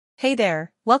Hey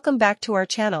there, welcome back to our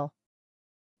channel.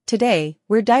 Today,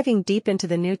 we're diving deep into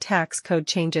the new tax code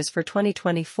changes for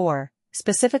 2024,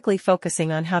 specifically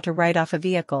focusing on how to write off a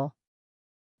vehicle.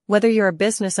 Whether you're a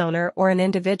business owner or an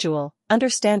individual,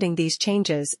 understanding these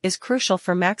changes is crucial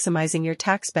for maximizing your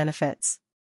tax benefits.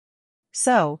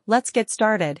 So, let's get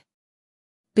started.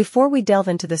 Before we delve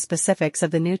into the specifics of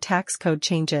the new tax code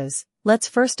changes, let's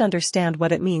first understand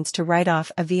what it means to write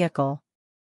off a vehicle.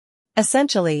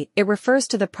 Essentially, it refers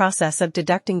to the process of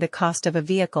deducting the cost of a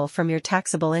vehicle from your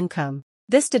taxable income.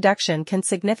 This deduction can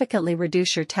significantly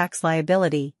reduce your tax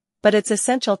liability, but it's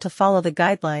essential to follow the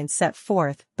guidelines set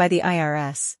forth by the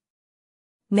IRS.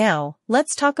 Now,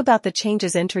 let's talk about the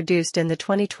changes introduced in the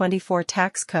 2024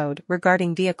 tax code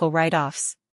regarding vehicle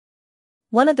write-offs.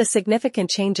 One of the significant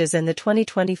changes in the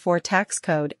 2024 tax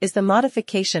code is the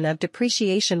modification of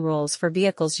depreciation rules for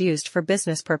vehicles used for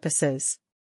business purposes.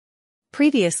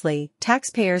 Previously,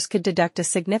 taxpayers could deduct a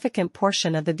significant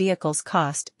portion of the vehicle's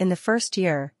cost in the first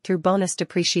year through bonus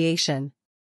depreciation.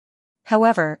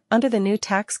 However, under the new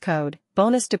tax code,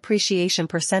 bonus depreciation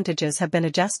percentages have been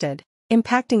adjusted,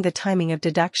 impacting the timing of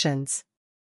deductions.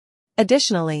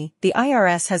 Additionally, the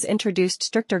IRS has introduced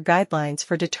stricter guidelines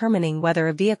for determining whether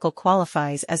a vehicle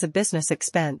qualifies as a business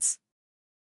expense.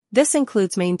 This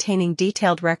includes maintaining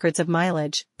detailed records of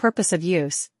mileage, purpose of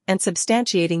use, and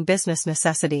substantiating business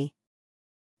necessity.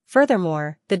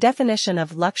 Furthermore, the definition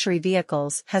of luxury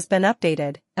vehicles has been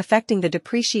updated, affecting the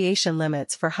depreciation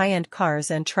limits for high-end cars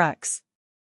and trucks.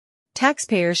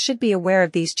 Taxpayers should be aware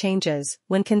of these changes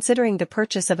when considering the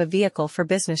purchase of a vehicle for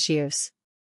business use.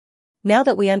 Now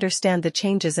that we understand the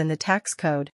changes in the tax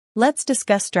code, let's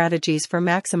discuss strategies for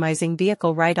maximizing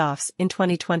vehicle write-offs in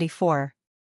 2024.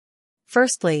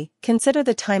 Firstly, consider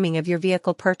the timing of your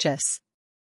vehicle purchase.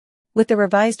 With the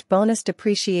revised bonus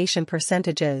depreciation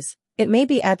percentages, it may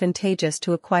be advantageous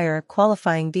to acquire a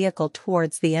qualifying vehicle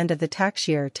towards the end of the tax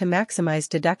year to maximize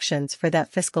deductions for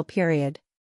that fiscal period.